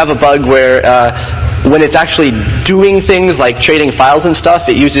 Currently, we have a bug where when it's actually doing things like trading files and stuff,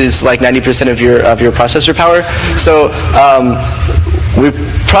 it uses like 90% of your processor power. So we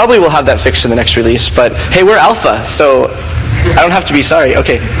probably will have that fixed in the next release. But hey, we're alpha, so. I don't have to be sorry.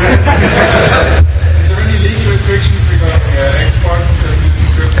 Okay. Is there any legal restrictions regarding exports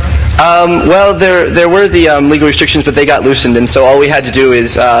because of well, there were the legal restrictions, but they got loosened, and so all we had to do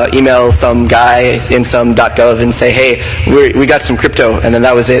is email some guy in some .gov and say, "Hey, we got some crypto," and then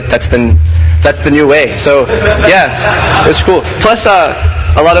that was it. That's the new way. So yeah, it's cool. Plus,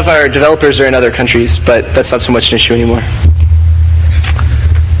 a lot of our developers are in other countries, but that's not so much an issue anymore.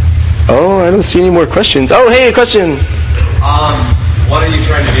 Oh, I don't see any more questions. Oh, hey, a question. What are you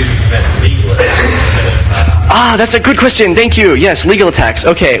trying to do to prevent legal attacks? That's a good question. Thank you. Yes, legal attacks.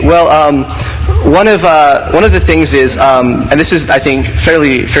 Okay. Well, one of the things is, and this is I think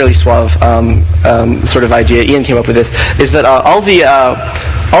fairly suave sort of idea. Ian came up with this. Is that all the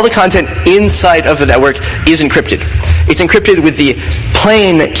content inside of the network is encrypted. It's encrypted with the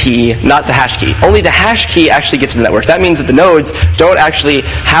plain key, not the hash key. Only the hash key actually gets to the network. That means that the nodes don't actually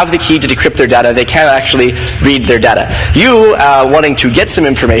have the key to decrypt their data. They can't actually read their data. You, wanting to get some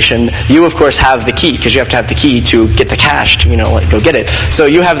information, you of course have the key, because you have to have the key to get the cache to, go get it. So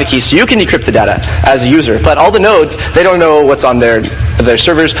you have the key, so you can decrypt the data as a user. But all the nodes, they don't know what's on their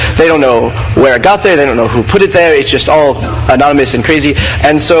servers. They don't know where it got there. They don't know who put it there. It's just all anonymous and crazy.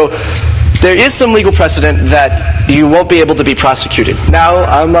 And so there is some legal precedent that you won't be able to be prosecuted. Now,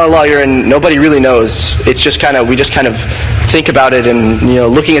 I'm not a lawyer and nobody really knows. It's just we just kind of think about it and,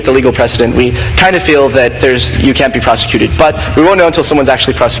 looking at the legal precedent, we kind of feel that you can't be prosecuted. But we won't know until someone's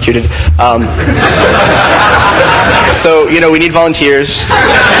actually prosecuted. So, we need volunteers.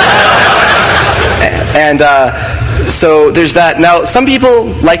 And so there's that. Now, some people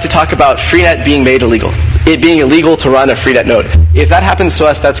like to talk about Freenet being made illegal, it being illegal to run a Freenet node. If that happens to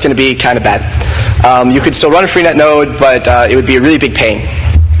us, that's going to be kind of bad. You could still run a Freenet node, but it would be a really big pain,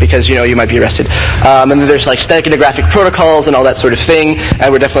 because you might be arrested. And then there's like steganographic protocols and all that sort of thing,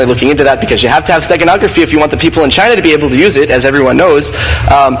 and we're definitely looking into that, because you have to have steganography if you want the people in China to be able to use it, as everyone knows.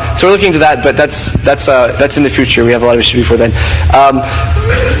 So we're looking into that, but that's in the future. We have a lot of issues before then.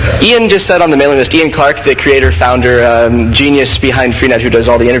 Ian just said on the mailing list, Ian Clark, the creator, founder, genius behind Freenet, who does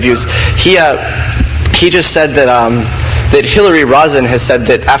all the interviews, he just said that Hillary Rosen has said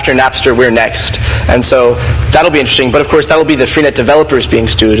that after Napster, we're next. And so that'll be interesting. But of course, that'll be the Freenet developers being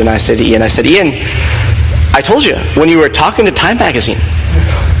sued. And I said to Ian, I told you, when you were talking to Time Magazine,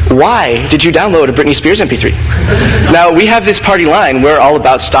 why did you download a Britney Spears MP3? Now, we have this party line, we're all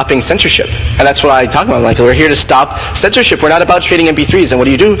about stopping censorship. And that's what I talk about. Like, we're here to stop censorship. We're not about trading MP3s. And what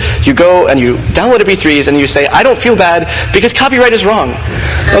do? You go and you download MP3s and you say, I don't feel bad because copyright is wrong.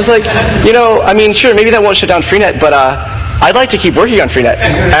 I was like, sure, maybe that won't shut down Freenet, but I'd like to keep working on Freenet.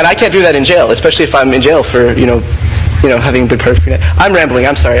 And I can't do that in jail, especially if I'm in jail for, having been part of Freenet. I'm rambling,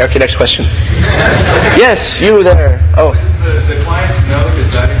 I'm sorry. Okay, next question. Yes, you there. Oh. The client node,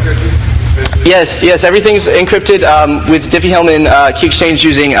 is that encrypted? Yes, everything's encrypted with Diffie-Hellman key exchange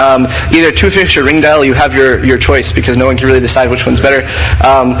using either Twofish or Ringdial. You have your choice, because no one can really decide which one's better.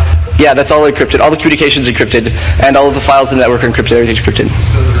 Yeah, that's all encrypted. All the communications encrypted, and all of the files in the network are encrypted. Everything's encrypted.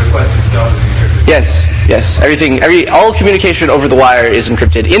 So the request itself is encrypted? Yes. All communication over the wire is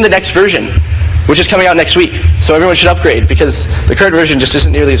encrypted in the next version, which is coming out next week. So everyone should upgrade, because the current version just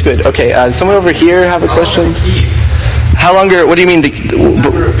isn't nearly as good. Okay, someone over here have a question? How longer? What do you mean?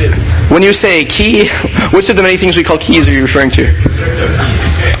 When you say key, which of the many things we call keys are you referring to?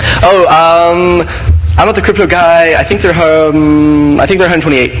 Oh, I'm not the crypto guy. I think they're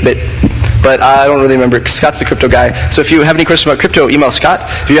 128-bit, but I don't really remember. Scott's the crypto guy. So if you have any questions about crypto, email Scott.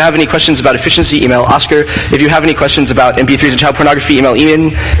 If you have any questions about efficiency, email Oscar. If you have any questions about MP3s and child pornography, email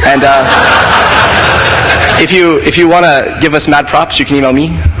Ian. And if you want to give us mad props, you can email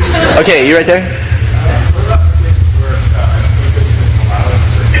me. Okay, you right there?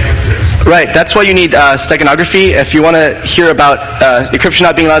 Right, that's why you need steganography. If you want to hear about encryption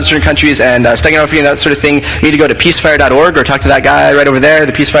not being allowed in certain countries and steganography and that sort of thing, you need to go to peacefire.org or talk to that guy right over there,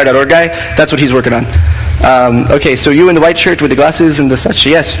 the peacefire.org guy. That's what he's working on. Okay, so you in the white shirt with the glasses and the such.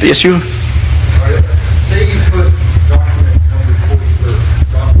 Yes, you? Say you put document number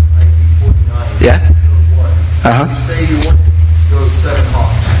document ID 49. Yeah? You say you want to go 7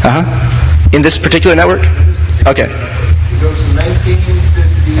 hops. In this particular network? Okay. It goes to 19, 50,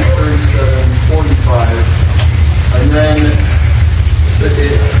 37, 45, and then it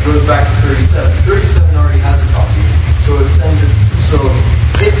goes back to 37. 37 already has a copy, so it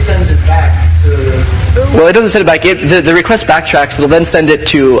sends it back to... Well, it doesn't send it back. The request backtracks. It'll then send it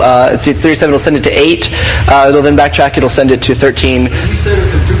to, it's 37, it'll send it to 8. It'll then backtrack, it'll send it to 13. You said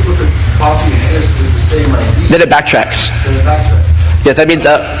if the duplicate copy exists with the same ID... Then it backtracks. Yeah, that means...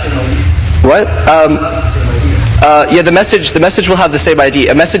 What? Yeah, the message will have the same ID.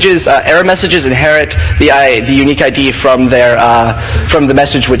 Error messages inherit the unique ID from the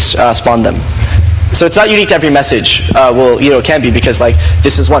message which spawned them. So it's not unique to every message. It can be, because like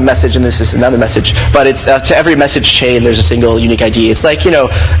this is one message and this is another message. But it's to every message chain there's a single unique ID. It's like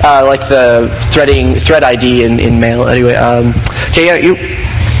like the thread ID in mail. Anyway, okay, yeah, you.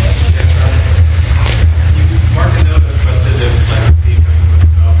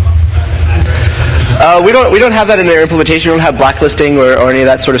 We don't have that in our implementation. We don't have blacklisting or any of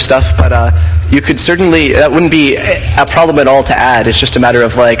that sort of stuff. But you could certainly, that wouldn't be a problem at all to add. It's just a matter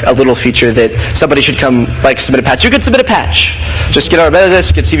of like a little feature that somebody should come submit a patch. You could submit a patch. Just get our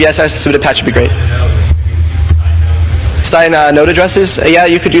this, get CVSS, submit a patch would be great. Sign node addresses? Yeah,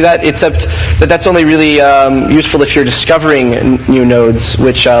 you could do that, except that's only really useful if you're discovering new nodes,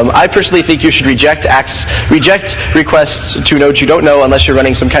 which I personally think you should reject requests to nodes you don't know unless you're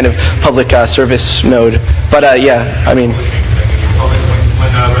running some kind of public service node. But yeah, I mean...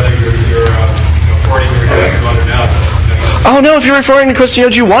 Oh no, if you're referring to requests to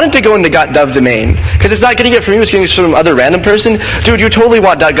nodes, you want it to go into .gov domain. Because it's not getting it from you, it's getting it from some other random person. Dude, you totally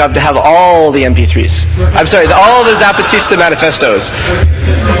want .gov to have all the MP3s. I'm sorry, all the Zapatista manifestos.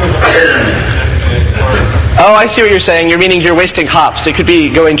 Oh, I see what you're saying. You're meaning you're wasting hops. It could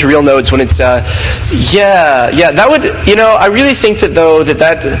be going to real nodes when it's, yeah, that would, I really think that though,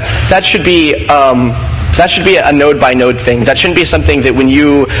 that should be, that should be a node-by-node thing. That shouldn't be something that when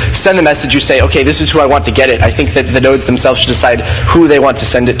you send a message, you say, okay, this is who I want to get it. I think that the nodes themselves should decide who they want to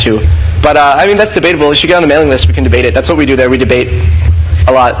send it to. But, I mean, that's debatable. You should get on the mailing list. We can debate it. That's what we do there. We debate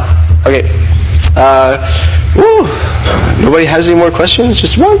a lot. Okay. Nobody has any more questions?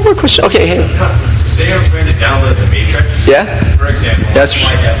 Just one more question. Okay, hey. Say I'm trying to download the matrix. Yeah? For example, yes. If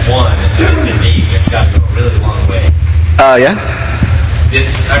I get 1 and it's an 8, it's got to go a really long way. Yeah?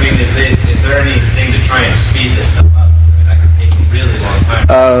 Is there anything to try and speed this stuff up? That could take a really long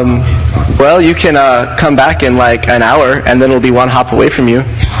time. Well, you can come back in like an hour, and then it'll be one hop away from you,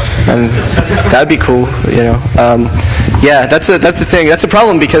 and that'd be cool, you know. Yeah, that's the thing. That's a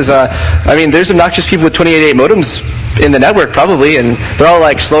problem because there's obnoxious people with 28.8 modems in the network probably, and they're all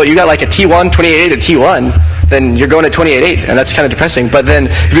like slow. You got like a T1, 28.8, a T1, then you're going at 28.8, and that's kind of depressing. But then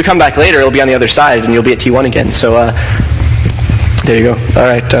if you come back later, it'll be on the other side, and you'll be at T1 again. So there you go. All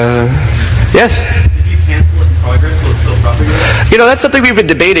right. Yes. Cancel it in progress, will it still propagate? You know, that's something we've been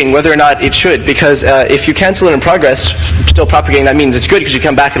debating whether or not it should, because if you cancel it in progress, still propagating, that means it's good because you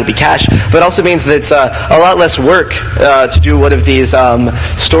come back, it'll be cached, but it also means that it's a lot less work to do one of these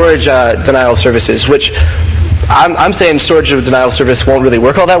storage denial services, which I'm saying storage denial service won't really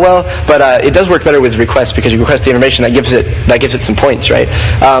work all that well, but it does work better with requests because you request the information that gives it some points, right?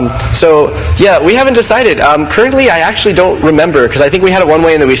 So yeah, we haven't decided. Currently, I actually don't remember because I think we had it one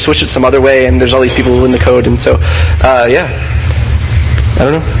way and then we switched it some other way, and there's all these people in the code, and so yeah, I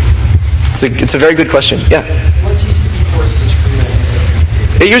don't know. It's a very good question. Yeah. What TCP course does Freenet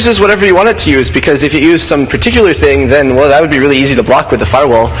use? It uses whatever you want it to use, because if you use some particular thing, then, well, that would be really easy to block with the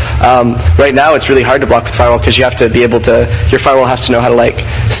firewall. Right now, it's really hard to block with firewall because you have to be able to, your firewall has to know how to like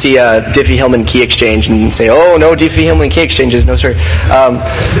see a Diffie-Hellman key exchange and say, oh, no Diffie-Hellman key exchanges, no sir.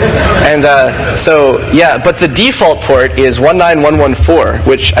 So, yeah, but the default port is 19114,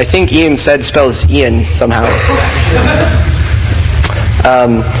 which I think Ian said spells Ian somehow.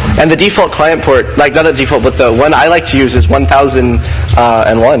 And the default client port, like not the default, but the one I like to use is 1001.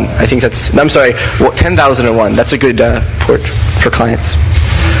 I think that's, I'm sorry, 10,001. That's a good port for clients.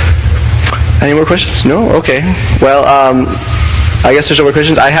 Any more questions? No? Okay. Well, I guess there's no more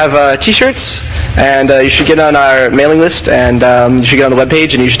questions. I have T-shirts, and you should get on our mailing list, and you should get on the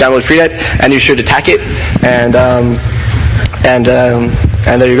webpage, and you should download Freenet, and you should attack it, and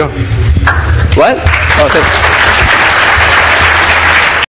there you go. What? Oh, thanks.